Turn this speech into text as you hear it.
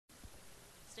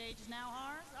Stage is now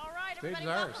ours. All right, everybody,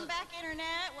 welcome back,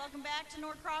 Internet. Welcome back to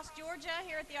Norcross, Georgia,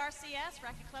 here at the RCS,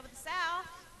 Racket Club of the South.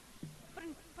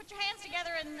 Put your hands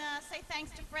together and say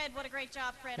thanks to Fred. What a great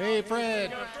job, Fred. Hey,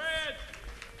 Fred.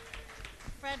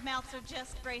 Fred Meltzer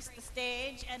just graced the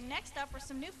stage. And next up are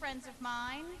some new friends of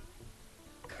mine.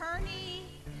 Kearney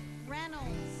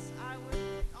Reynolds.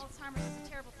 Alzheimer's is a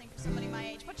terrible thing for somebody my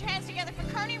age. Put your hands together for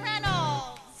Kearney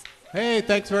Reynolds. Hey,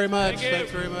 thanks very much.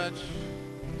 Thanks very much.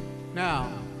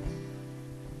 Now,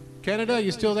 Canada,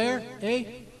 you still there?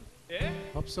 Hey? Yeah?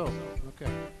 Hope so.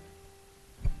 Okay.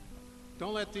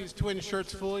 Don't let these twin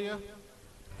shirts fool you.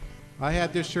 I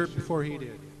had this shirt before he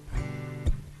did.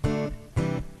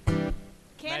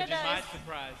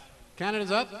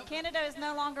 Canada's up? Canada is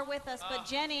no longer with us, but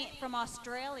Jenny from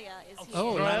Australia is here.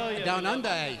 Oh, down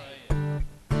under.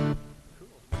 Cool.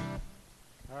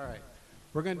 All right.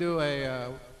 We're going to do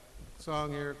a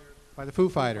song here by the Foo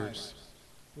Fighters.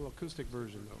 A little acoustic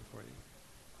version, though, for you.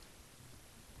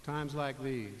 Times like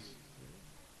these.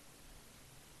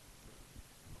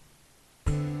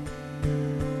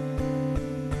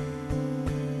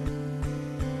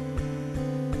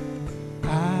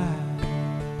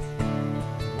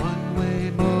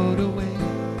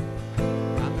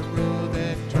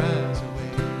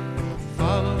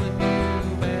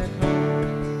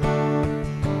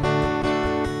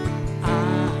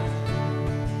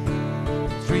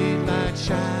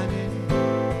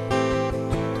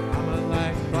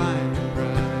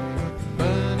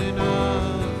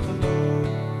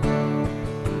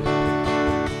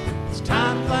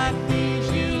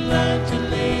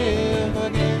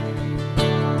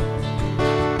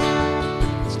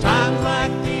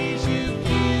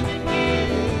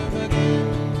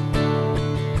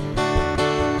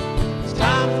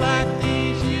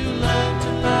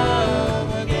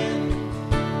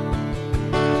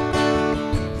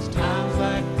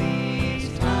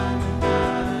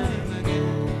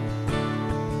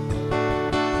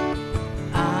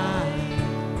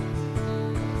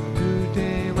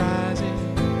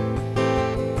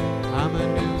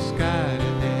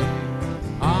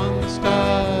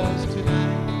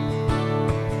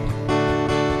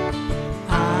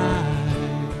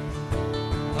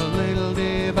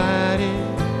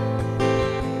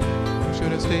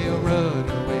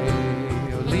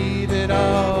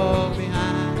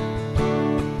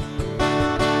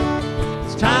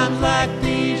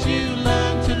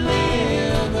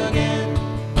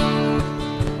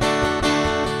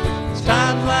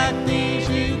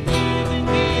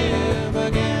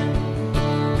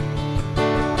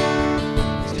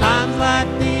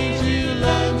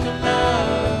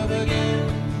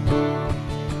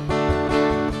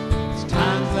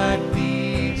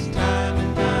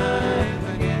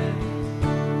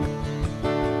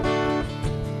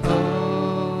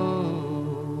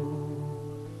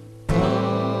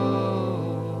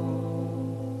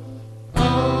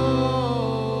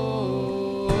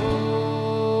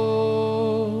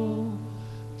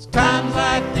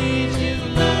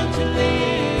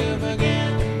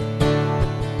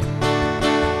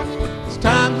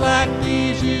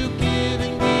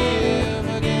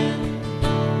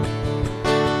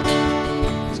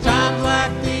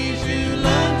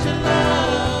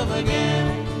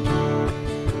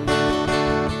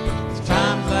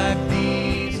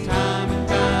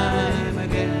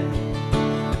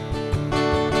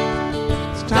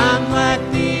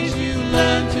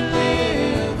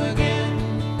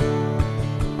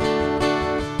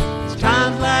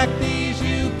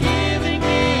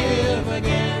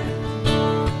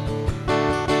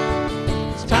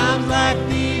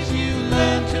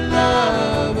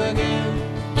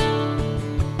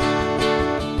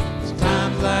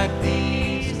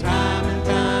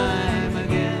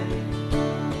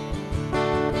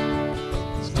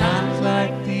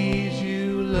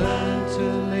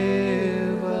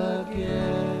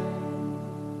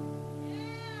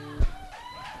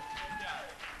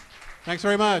 Thanks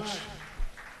very much.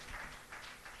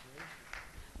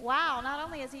 Wow, not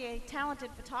only is he a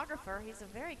talented photographer, he's a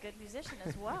very good musician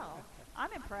as well.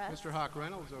 I'm impressed. Mr. Hawk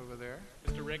Reynolds over there.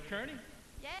 Mr. Rick Kearney.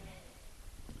 Yeah.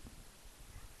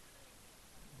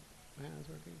 Man, that's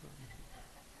where it came from.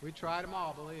 We tried them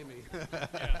all, believe me.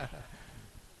 Yeah.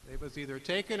 It was either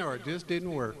taken or it just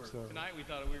didn't work. So. Tonight we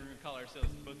thought we were going to call ourselves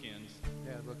Bookends.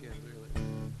 Yeah, Bookends, really.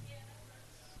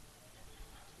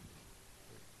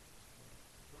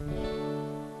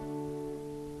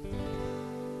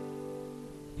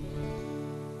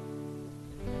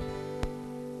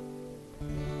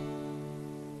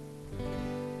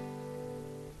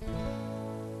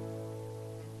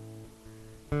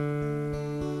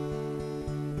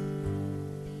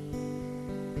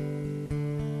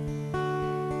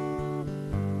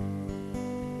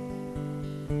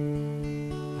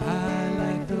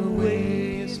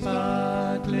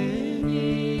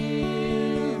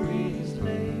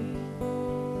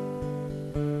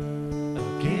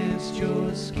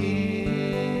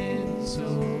 skin so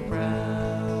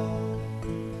brown.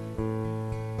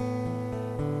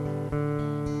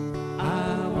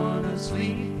 I wanna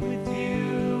sleep with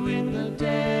you in the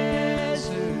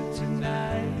desert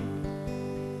tonight,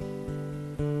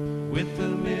 with a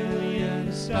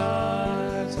million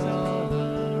stars all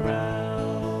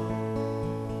around.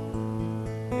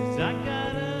 'Cause I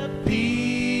got a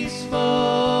peaceful,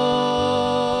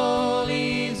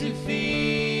 easy feeling.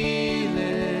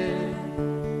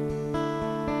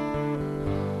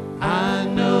 I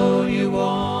know you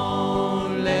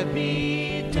won't let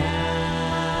me down,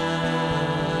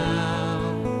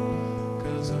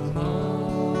 'cause I'm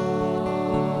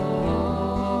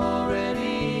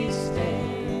already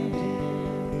standing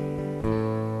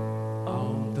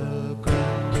on the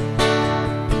ground.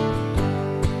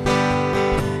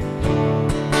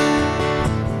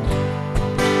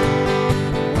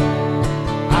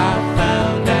 I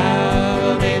found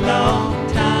out a long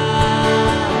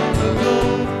time ago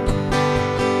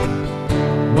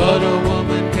what a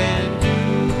woman can do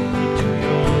to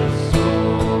your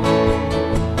soul.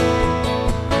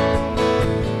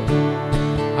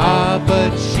 Ah,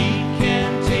 but she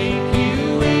can take you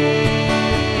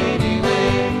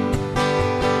anywhere.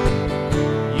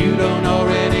 You don't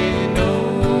already know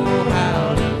how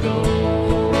to go.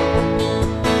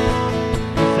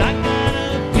 'Cause I got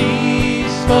a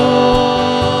peaceful,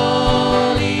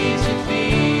 easy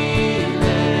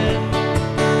feeling.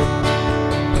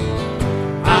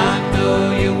 I know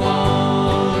you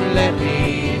won't let me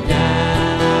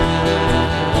down,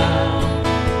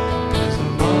 'cause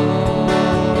I'm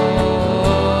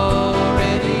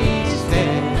already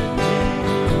standing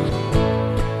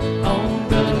on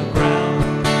the ground.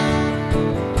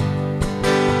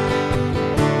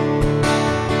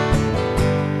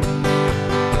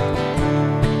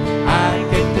 I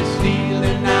get this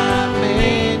feeling I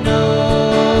may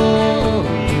know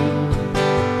you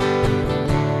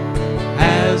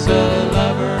as a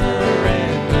lover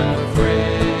and a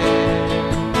friend,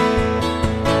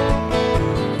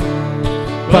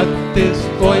 but this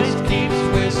voice keeps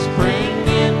whispering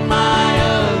in my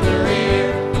other ear,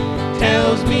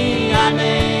 tells me I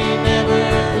may never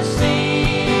see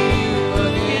you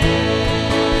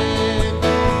again.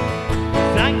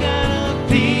 'Cause I got a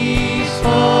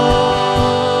peaceful,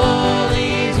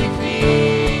 easy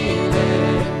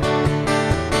feeling.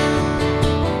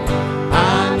 I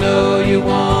know you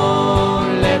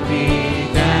won't let me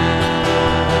down,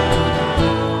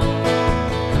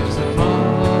 'cause I'm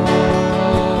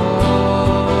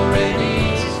already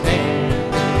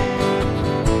standing.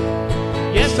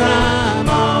 Yes, I'm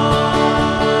already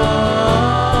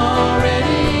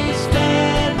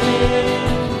standing.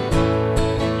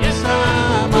 Yes,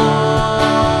 I'm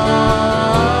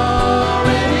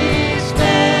already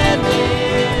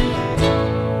standing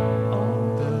on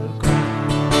the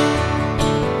ground.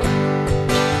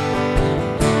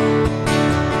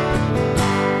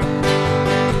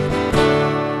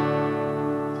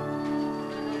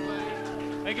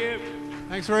 Thank you.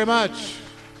 Thanks very much.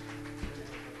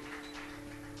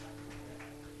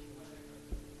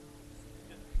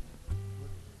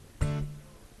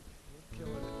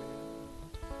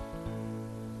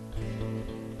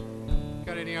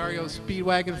 Got any REO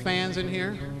Speedwagon fans in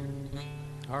here?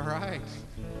 All right.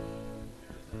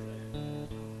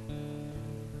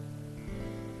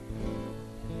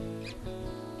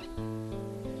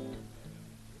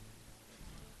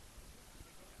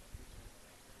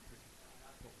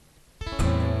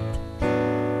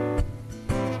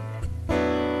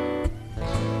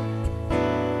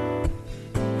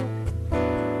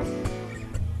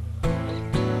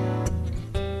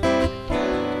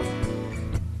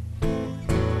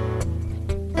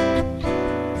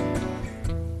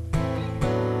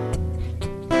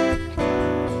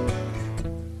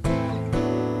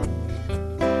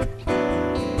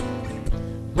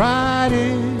 Right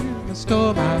in the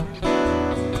storm out,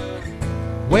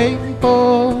 waiting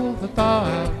for the thaw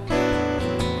out,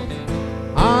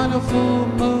 on a full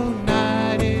moon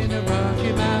night in a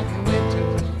Rocky Mountain winter.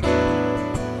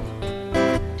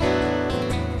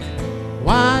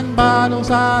 Wine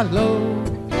bottles are low,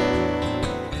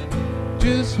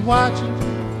 just watching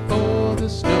for the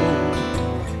snow.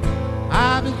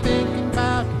 I've been thinking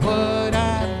about what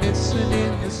I'm missing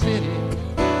in the city.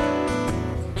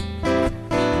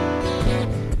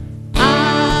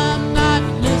 I'm not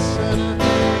listening,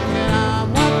 and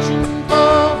I'm watching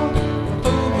for the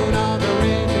full moon on the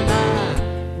rainy night.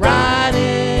 Right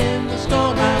in the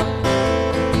storm out,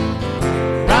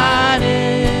 right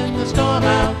in the storm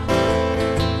out,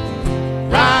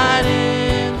 right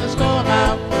in the storm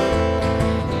out,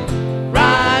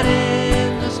 right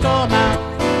in the storm out.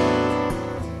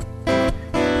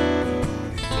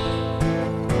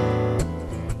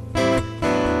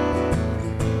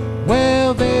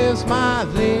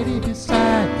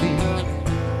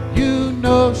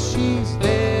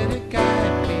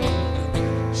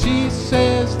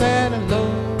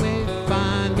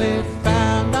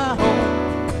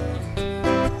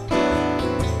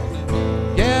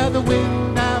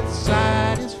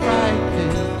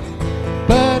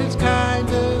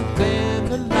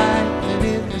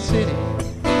 city.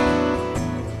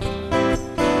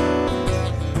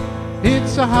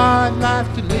 It's a hard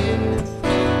life to live,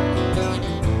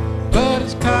 but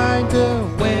it's kinder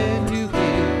when you give.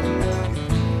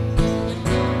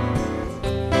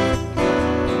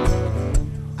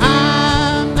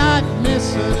 I'm not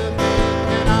missing a thing,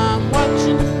 and I'm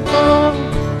watching for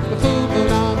the full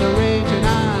moon on the range, and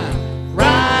I'm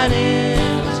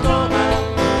riding the storm out,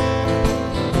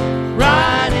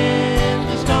 riding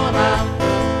the storm out,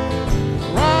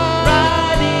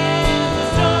 riding the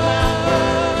storm out,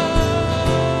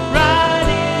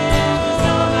 riding the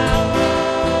storm out,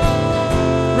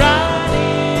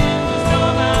 riding the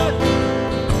storm out,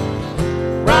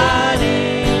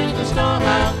 riding the storm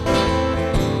out,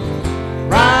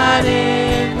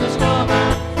 riding the storm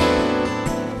out.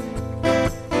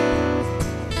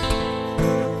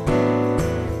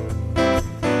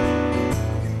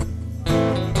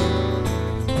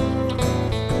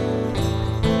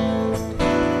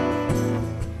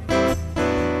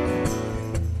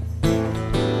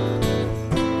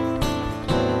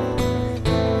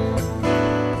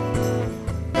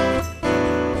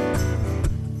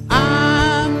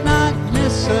 I'm not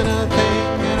missing a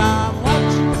thing, and I'm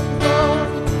watching for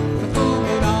the full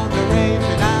moon on the range,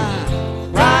 and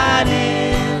I'm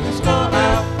riding the storm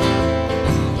out,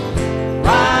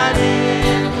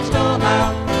 riding the storm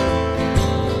out,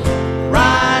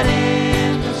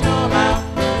 riding the storm out,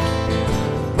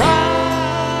 riding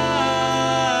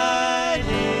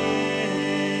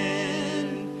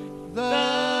the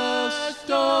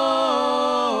storm out.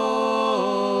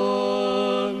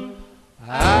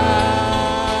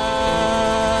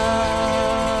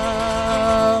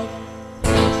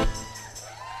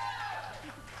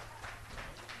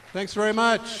 Thanks very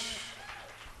much.